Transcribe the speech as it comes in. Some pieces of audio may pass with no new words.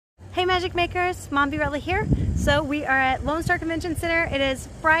Hey Magic Makers, Mombierella here. So we are at Lone Star Convention Center. It is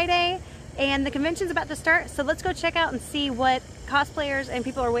Friday and the convention's about to start. So let's go check out and see what cosplayers and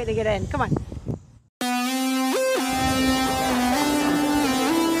people are waiting to get in. Come on.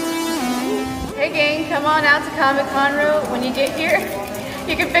 Hey gang, come on out to Conroe. When you get here,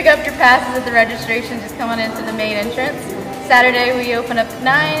 you can pick up your passes at the registration. Just come on into the main entrance. Saturday we open up at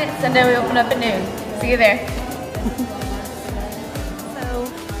 9, Sunday we open up at noon. See you there.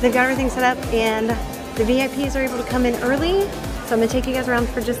 They've got everything set up and the VIPs are able to come in early. So I'm gonna take you guys around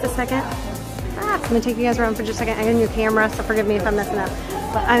for just a second. I'm gonna take you guys around for just a second. I got a new camera, so forgive me if I'm messing up.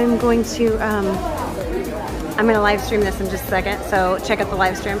 But I'm going to, I'm gonna live stream this in just a second. So check out the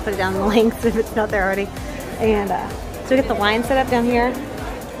live stream, put it down in the links if it's not there already. And so we get the line set up down here.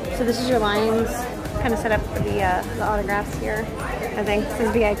 So this is your lines, kind of set up for the autographs here. I think this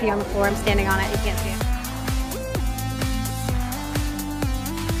is VIP on the floor. I'm standing on it, you can't see it.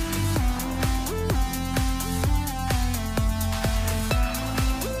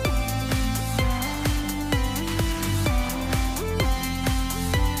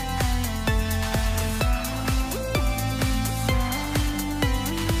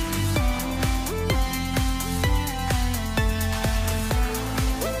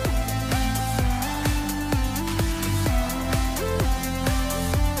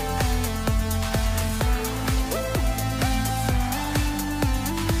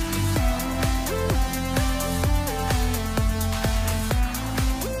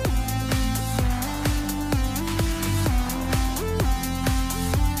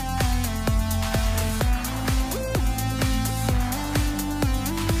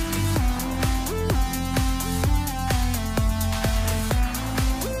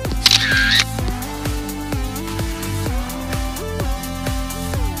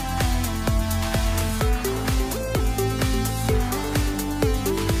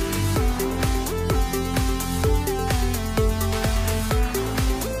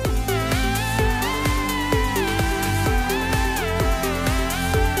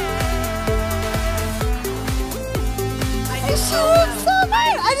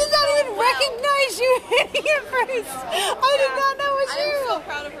 I did not even recognize you hitting it first. I did not know it was you. I'm so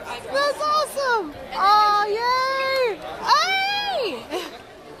proud of her eyebrows. That's awesome. Oh, yay. Hey!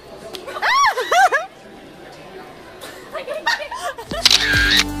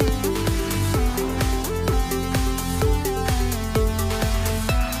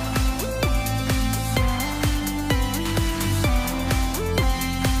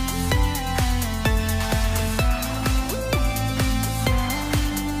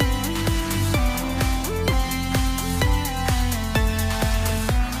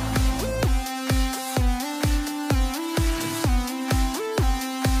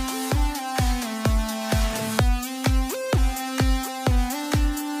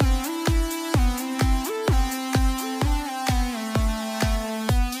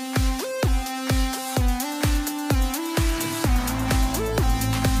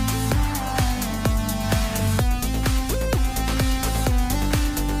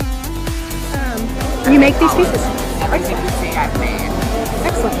 You make these pieces? Everything you see I've made.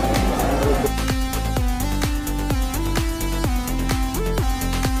 Excellent.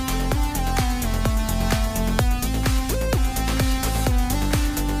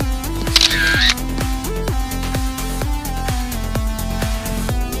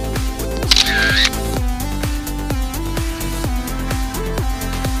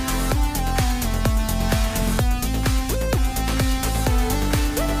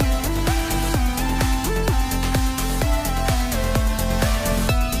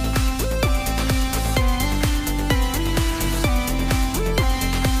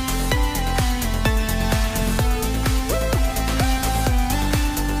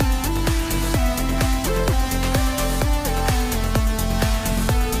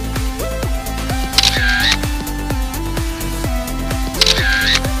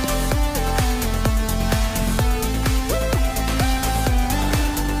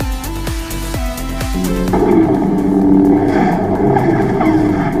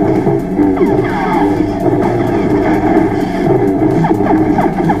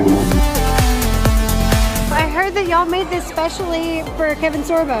 Y'all made this specially for Kevin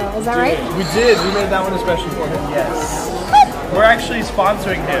Sorbo, is that right? We did. We made that one especially for him, yes. We're actually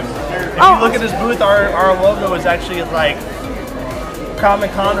sponsoring him. If you look at his booth, our logo is actually like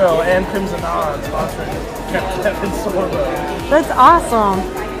Conroe and Crimson Dawn sponsoring Kevin Sorbo. That's awesome.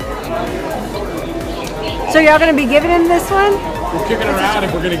 So y'all gonna be giving him this one? We're kicking around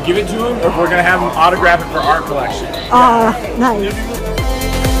if we're gonna give it to him or if we're gonna have him autograph it for our collection. Nice.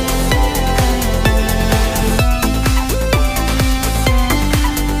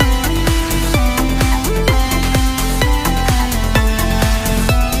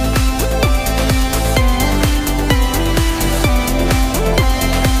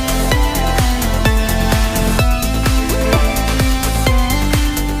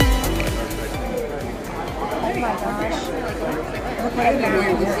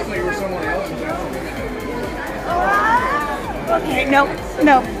 Nope,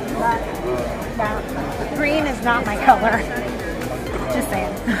 nope. Green is not my color. Just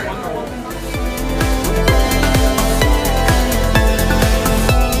saying.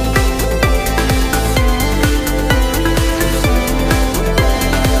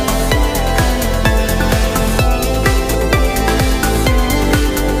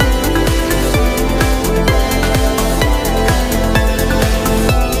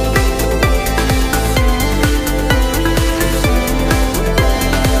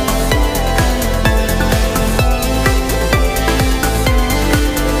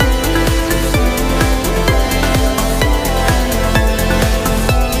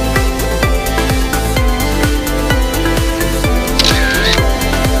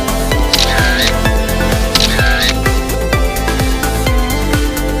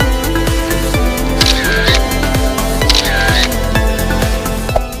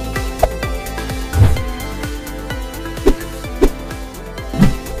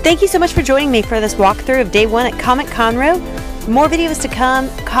 Thank you so much for joining me for this walkthrough of day 1 at Comic Conroe. More videos to come,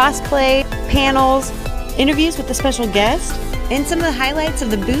 cosplay, panels, interviews with the special guest, and some of the highlights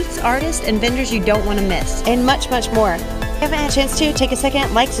of the booths, artists, and vendors you don't want to miss, and much, much more. If you haven't had a chance to, take a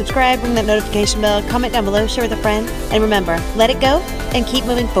second, like, subscribe, ring that notification bell, comment down below, share with a friend, and remember, let it go and keep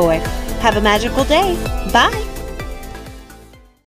moving forward. Have a magical day. Bye!